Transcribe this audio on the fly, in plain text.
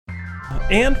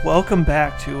And welcome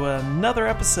back to another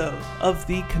episode of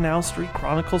the Canal Street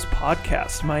Chronicles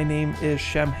podcast. My name is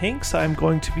Shem Hanks. I'm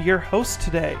going to be your host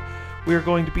today. We're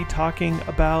going to be talking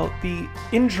about the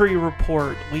injury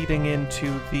report leading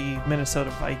into the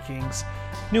Minnesota Vikings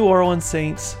New Orleans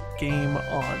Saints game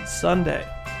on Sunday.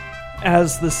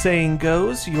 As the saying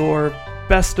goes, your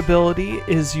best ability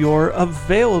is your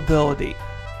availability.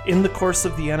 In the course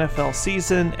of the NFL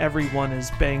season, everyone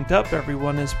is banged up,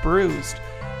 everyone is bruised.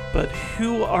 But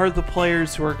who are the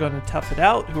players who are going to tough it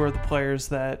out? Who are the players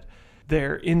that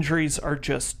their injuries are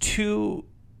just too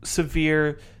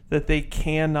severe that they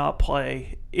cannot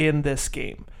play in this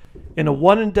game? In a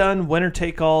one-and-done,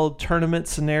 winner-take-all tournament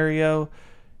scenario,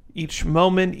 each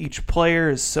moment, each player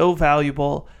is so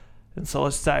valuable. And so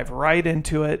let's dive right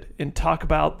into it and talk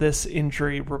about this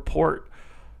injury report.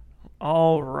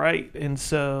 All right, and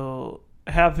so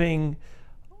having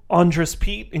Andres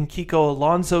Pete and Kiko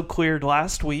Alonso cleared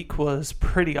last week was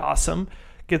pretty awesome.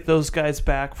 Get those guys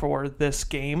back for this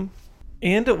game.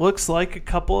 And it looks like a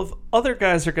couple of other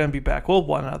guys are going to be back. Well,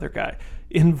 one other guy.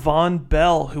 In Von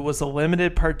Bell, who was a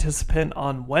limited participant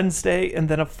on Wednesday and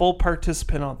then a full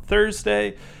participant on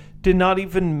Thursday, did not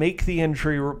even make the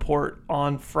injury report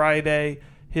on Friday.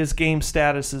 His game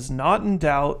status is not in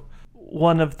doubt.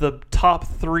 One of the top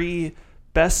 3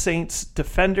 best Saints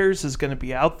defenders is going to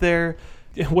be out there,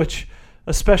 which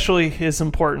especially is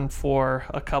important for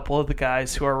a couple of the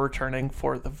guys who are returning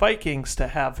for the Vikings to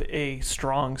have a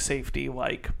strong safety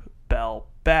like Bell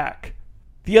back.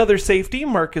 The other safety,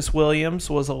 Marcus Williams,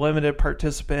 was a limited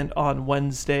participant on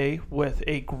Wednesday with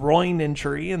a groin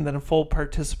injury and then a full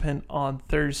participant on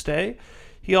Thursday.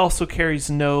 He also carries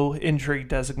no injury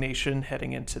designation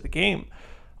heading into the game.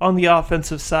 On the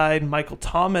offensive side, Michael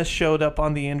Thomas showed up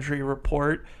on the injury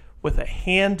report with a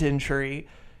hand injury.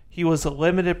 He was a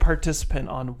limited participant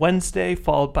on Wednesday,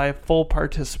 followed by a full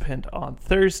participant on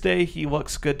Thursday. He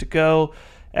looks good to go,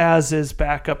 as is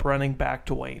backup running back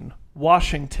Dwayne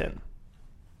Washington.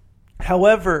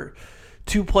 However,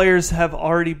 2 players have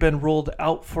already been ruled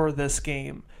out for this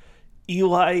game.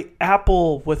 Eli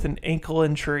Apple, with an ankle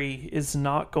injury, is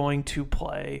not going to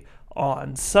play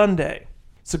on Sunday.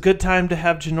 It's a good time to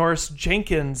have Janoris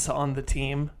Jenkins on the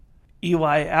team.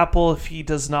 Eli Apple, if he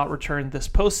does not return this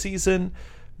postseason,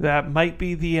 that might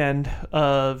be the end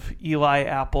of Eli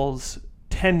Apple's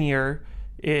tenure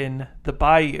in the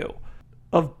Bayou.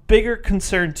 Of bigger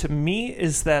concern to me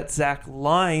is that Zach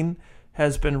Line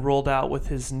has been ruled out with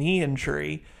his knee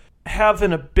injury.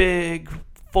 Having a big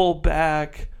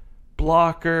fullback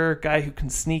blocker, guy who can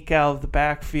sneak out of the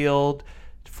backfield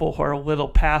for little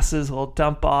passes, little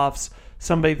dump-offs,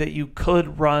 somebody that you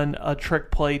could run a trick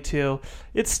play to.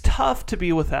 It's tough to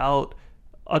be without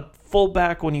a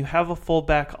fullback when you have a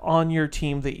fullback on your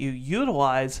team that you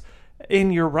utilize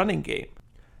in your running game.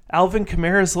 Alvin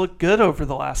Kamara's looked good over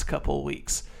the last couple of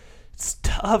weeks. It's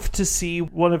tough to see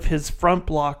one of his front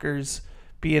blockers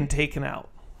being taken out.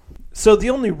 So the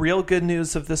only real good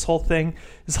news of this whole thing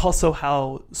is also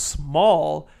how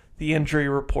small the injury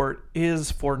report is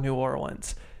for New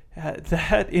Orleans.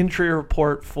 That injury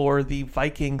report for the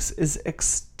Vikings is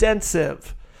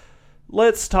extensive.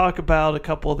 Let's talk about a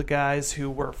couple of the guys who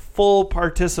were full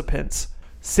participants.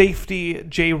 Safety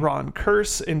Jaron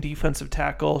Kearse and defensive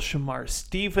tackle Shamar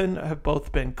Stephen have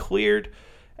both been cleared,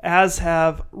 as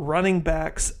have running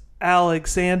backs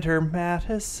Alexander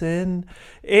Mattison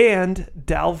and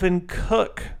Dalvin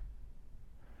Cook.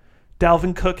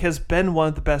 Dalvin Cook has been one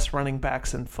of the best running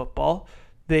backs in football.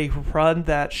 They run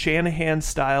that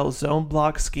Shanahan-style zone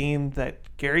block scheme that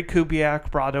Gary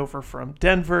Kubiak brought over from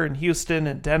Denver and Houston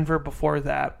and Denver before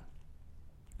that,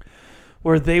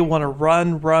 where they want to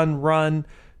run,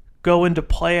 go into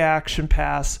play action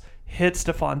pass, hit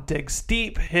Stephon Diggs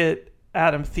deep, hit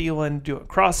Adam Thielen doing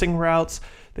crossing routes.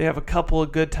 They have a couple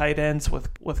of good tight ends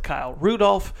with Kyle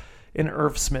Rudolph and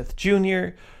Irv Smith Jr.,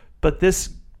 but this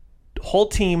whole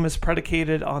team is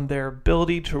predicated on their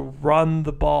ability to run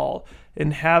the ball,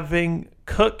 and having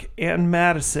Cook and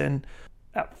Mattison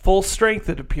at full strength,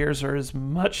 it appears, or as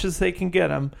much as they can get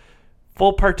them,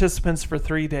 full participants for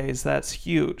 3 days. That's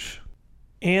huge.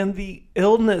 And the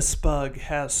illness bug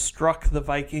has struck the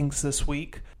Vikings this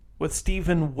week, with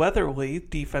Stephen Weatherly,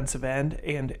 defensive end,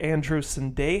 and Andrew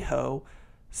Sendejo,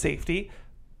 safety,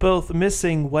 both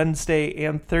missing Wednesday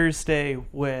and Thursday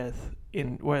with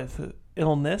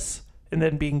illness, and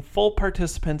then being full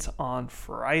participants on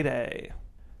Friday.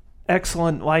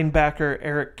 Excellent linebacker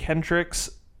Eric Kendricks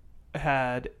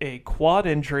had a quad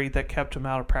injury that kept him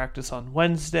out of practice on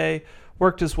Wednesday,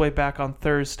 worked his way back on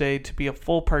Thursday to be a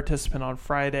full participant on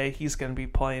Friday. He's going to be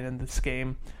playing in this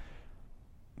game.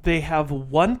 they have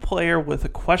one player with a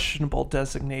questionable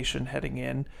designation heading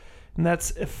in, and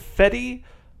that's Ifedi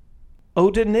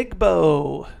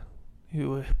Odenigbo,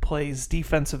 who plays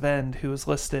defensive end, who is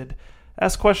listed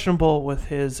as questionable with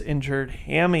his injured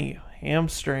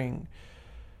hamstring.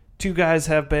 2 guys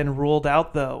have been ruled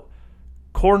out, though.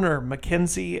 Corner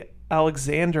Mackenzie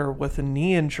Alexander with a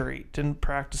knee injury, didn't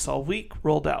practice all week,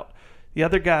 ruled out. The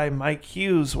other guy, Mike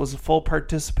Hughes, was a full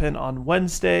participant on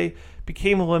Wednesday,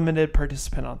 became a limited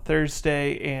participant on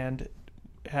Thursday, and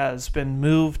has been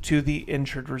moved to the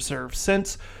injured reserve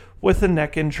since with a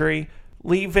neck injury,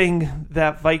 leaving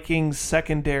that Vikings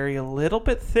secondary a little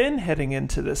bit thin heading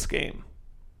into this game.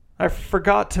 I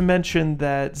forgot to mention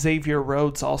that Xavier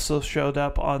Rhodes also showed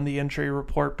up on the injury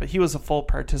report, but he was a full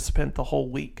participant the whole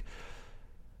week.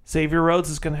 Xavier Rhodes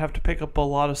is going to have to pick up a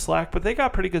lot of slack, but they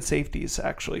got pretty good safeties,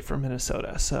 actually, from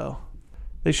Minnesota, so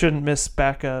they shouldn't miss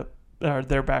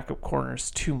their backup corners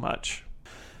too much.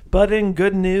 But in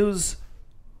good news,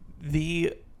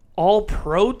 the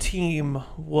All-Pro team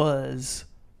was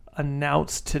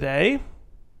announced today.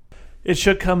 It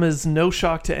should come as no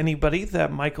shock to anybody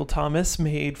that Michael Thomas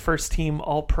made first-team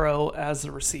All-Pro as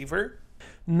a receiver.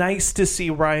 Nice to see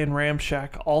Ryan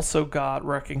Ramczyk also got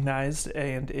recognized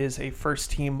and is a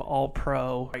first-team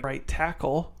All-Pro right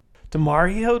tackle.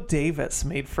 Demario Davis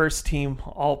made first-team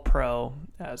All-Pro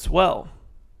as well,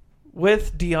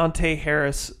 with Deontay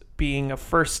Harris being a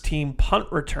first-team punt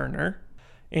returner,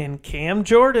 and Cam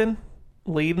Jordan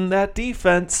leading that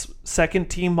defense,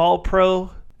 second-team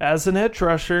All-Pro as an edge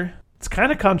rusher. It's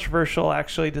kind of controversial,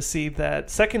 actually, to see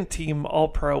that second-team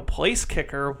All-Pro place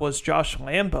kicker was Josh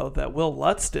Lambo, that Will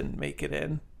Lutz didn't make it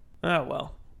in. Oh,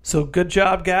 well. So good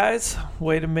job, guys.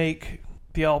 Way to make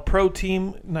the All-Pro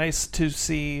team. Nice to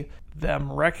see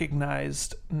them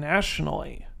recognized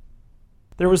nationally.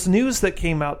 There was news that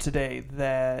came out today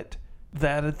that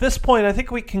at this point, I think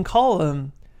we can call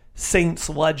him Saints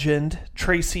legend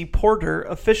Tracy Porter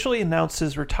officially announced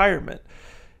his retirement.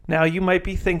 Now, you might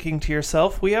be thinking to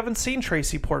yourself, we haven't seen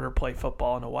Tracy Porter play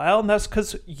football in a while, and that's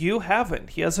because you haven't.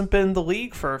 He hasn't been in the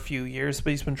league for a few years, but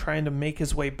he's been trying to make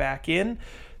his way back in.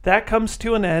 That comes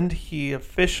to an end. He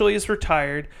officially is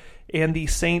retired, and the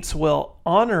Saints will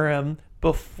honor him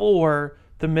before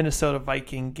the Minnesota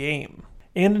Viking game.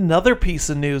 And another piece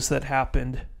of news that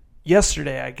happened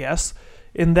yesterday, I guess,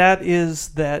 and that is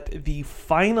that the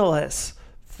finalists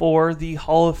for the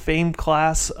Hall of Fame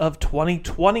class of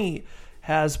 2020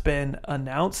 has been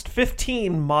announced.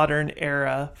 15 modern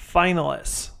era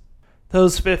finalists.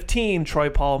 Those 15, Troy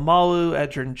Polamalu,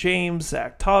 Edgerrin James,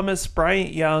 Zach Thomas,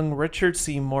 Bryant Young, Richard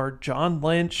Seymour, John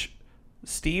Lynch,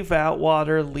 Steve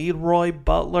Atwater, Leroy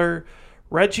Butler,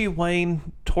 Reggie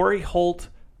Wayne, Torrey Holt,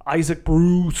 Isaac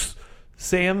Bruce,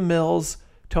 Sam Mills,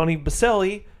 Tony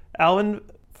Baselli, Alan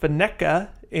Faneca,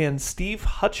 and Steve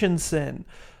Hutchinson.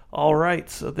 All right,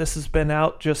 so this has been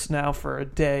out just now for a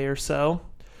day or so.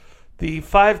 The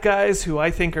 5 guys who I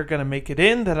think are going to make it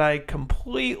in, that I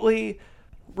completely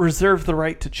reserve the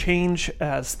right to change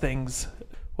as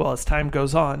time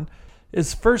goes on,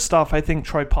 is first off, I think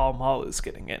Troy Polamalu is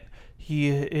getting in. He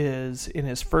is in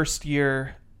his first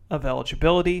year of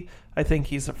eligibility. I think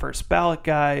he's a first ballot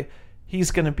guy.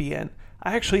 He's going to be in.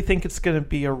 I actually think it's going to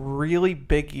be a really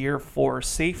big year for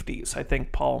safeties. I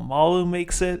think Polamalu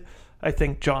makes it. I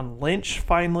think John Lynch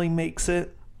finally makes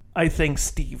it. I think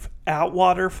Steve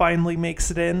Atwater finally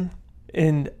makes it in.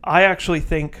 And I actually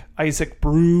think Isaac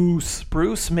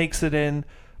Bruce makes it in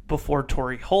before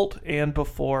Torrey Holt and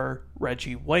before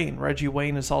Reggie Wayne. Reggie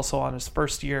Wayne is also on his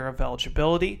first year of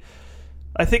eligibility.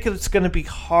 I think it's going to be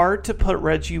hard to put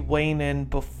Reggie Wayne in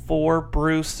before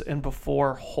Bruce and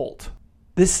before Holt.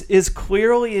 This is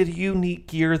clearly a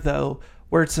unique year, though,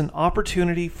 where it's an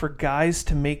opportunity for guys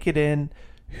to make it in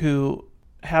who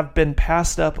have been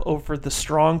passed up over the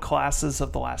strong classes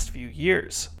of the last few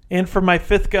years. And for my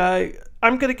 5th guy,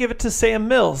 I'm going to give it to Sam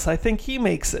Mills. I think he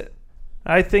makes it.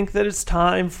 I think that it's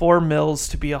time for Mills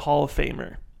to be a Hall of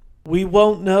Famer. We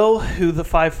won't know who the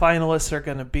 5 finalists are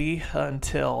going to be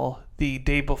until the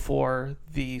day before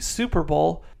the Super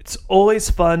Bowl. It's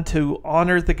always fun to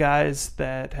honor the guys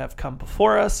that have come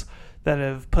before us, that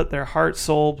have put their heart,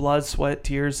 soul, blood, sweat,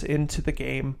 tears into the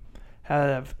game,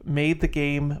 have made the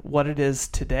game what it is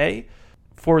today.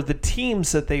 For the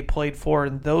teams that they played for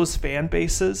and those fan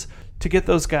bases, to get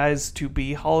those guys to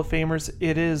be Hall of Famers,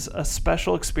 it is a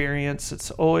special experience.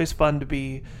 It's always fun to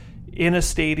be in a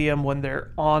stadium when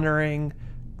they're honoring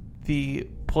the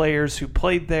players who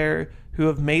played there, who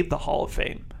have made the Hall of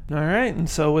Fame. All right, and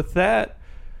so with that,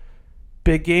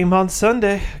 big game on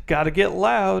Sunday. Got to get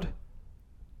loud.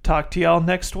 Talk to y'all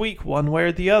next week, one way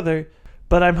or the other.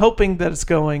 But I'm hoping that it's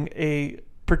going a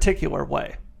particular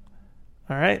way.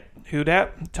 All right. Who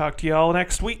dat? Talk to you all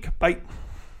next week. Bye.